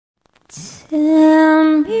Tell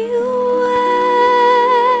me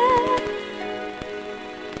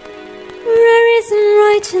where isn't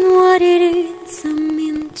right and what it is I'm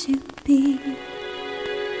meant to be.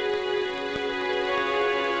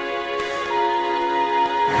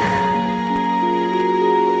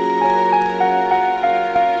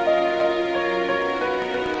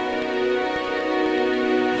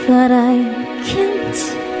 But I can't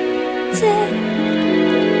take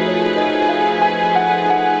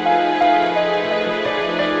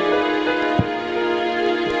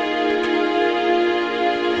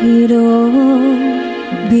it all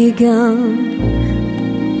began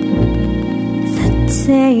the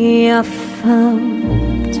day I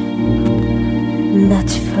found that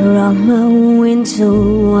from a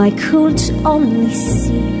window I could only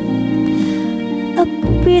see a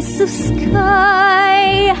piece of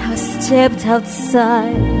sky. I stepped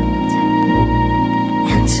outside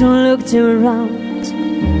and looked around.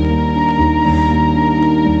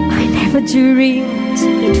 I never dreamed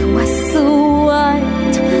it was so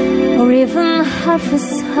wide or even half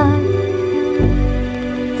as high.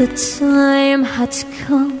 The time had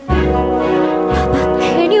come. Papa,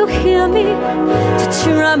 can you hear me? To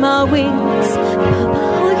try my wings, Papa,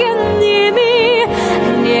 are you near me?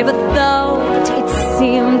 I never thought it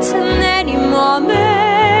seemed in any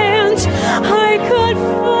moment I could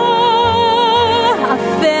fall. I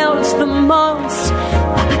felt the most.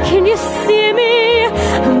 Papa, can you see me?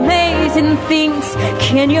 Amazing things,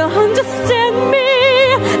 can you understand me?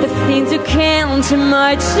 The things you can't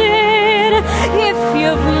imagine if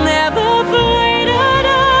you've never played at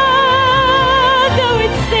all. Though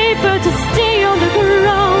it's safer to stay on the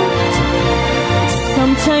ground,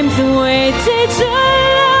 sometimes the weight is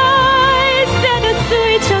lies than the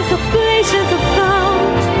sweet chance of places are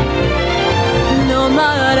found. No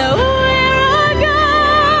matter where I go,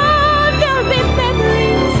 there'll be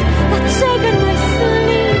memories that tug at my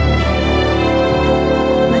sleeve,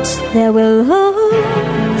 but there will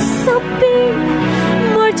also be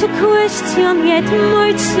more to question, yet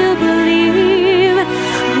more to believe.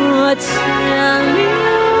 Oh, tell me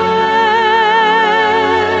where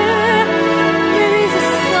there is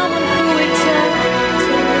someone who will tell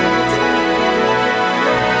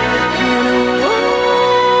and I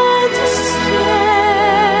want to share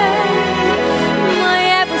my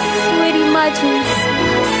ever sweet imagined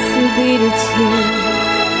possibility.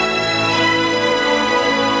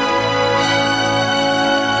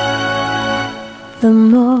 The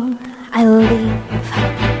more I live,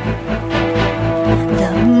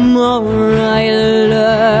 the more I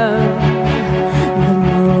learn. The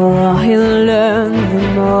more I learn, the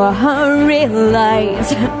more I realize.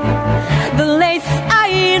 The less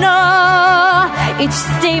I know, each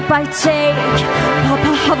step I take.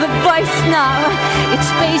 Papa, have a voice now. Each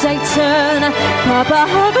page I turn, Papa,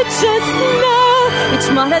 have a just now. Each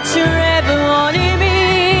moment you ever wanted me.